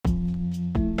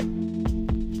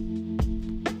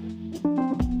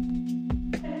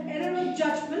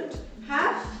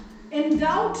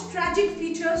endowed tragic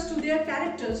features to their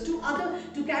characters,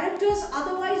 to characters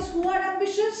otherwise who are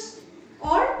ambitious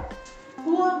or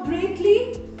who are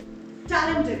greatly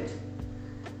talented.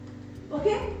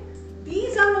 Okay?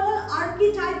 These are all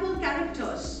archetypal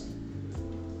characters.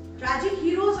 Tragic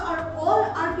heroes are all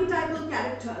archetypal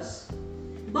characters,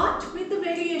 but with the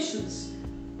variations.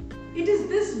 It is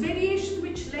this variation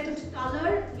which lent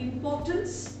color,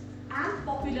 importance and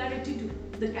popularity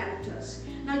to the characters.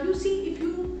 Now you see, if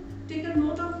you take a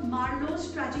note of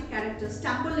Marlowe's tragic characters,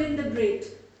 Tamburlaine the Great.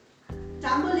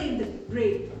 Tamburlaine the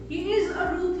Great. He is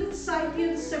a ruthless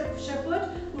Scythian shepherd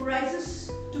who rises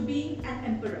to being an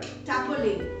emperor.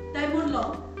 Tamburlaine,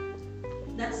 Timur-Long.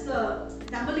 That's the,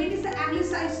 Tamburlaine is the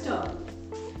anglicized term.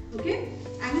 Okay?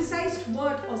 Anglicized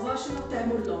word or version of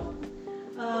Timur-Long.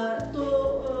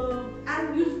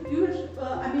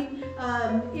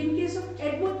 In case of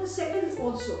Edward II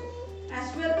also,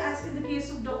 as well as in the case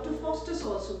of Dr. Faustus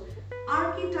also,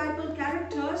 archetypal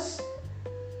characters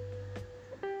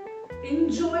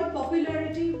enjoy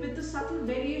popularity with the subtle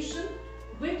variation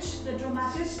which the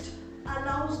dramatist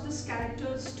allows these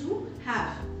characters to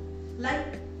have.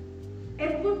 Like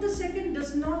Edward II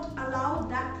does not allow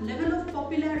that level of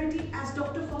popularity as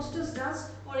Dr. Faustus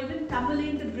does, or even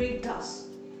Tamburlaine the Great does.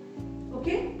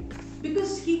 Okay?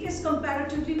 Because he is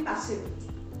comparatively passive.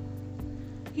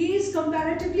 He is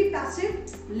comparatively passive,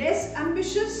 less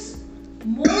ambitious,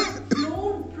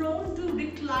 more prone to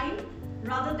recline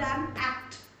rather than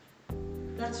act.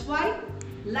 That's why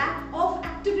lack of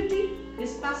activity,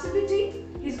 his passivity,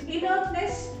 his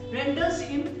inertness renders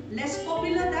him less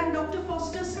popular than Dr.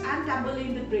 Faustus and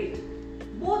Tamburlaine the Great.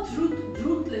 Both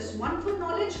ruthless, one for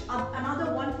knowledge,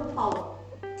 another one for power.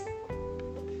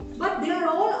 But they are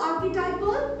all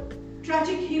archetypal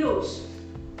tragic heroes,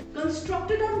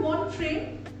 constructed on one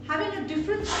frame, having a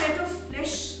different set of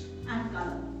flesh and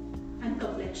color and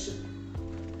complexion.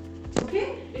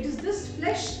 Okay? It is this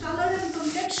flesh, color and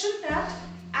complexion that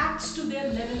adds to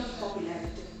their level of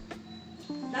popularity.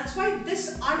 That's why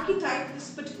this archetype, this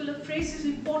particular phrase, is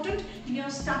important in your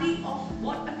study of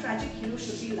what a tragic hero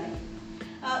should be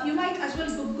like. You might as well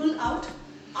Google out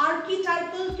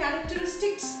archetypal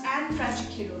characteristics and tragic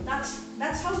hero.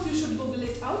 That's how you should Google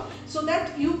it out, so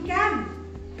that you can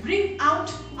bring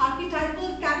out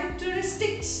archetypal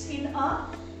characteristics in a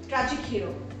tragic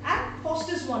hero. And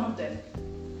Faustus is one of them.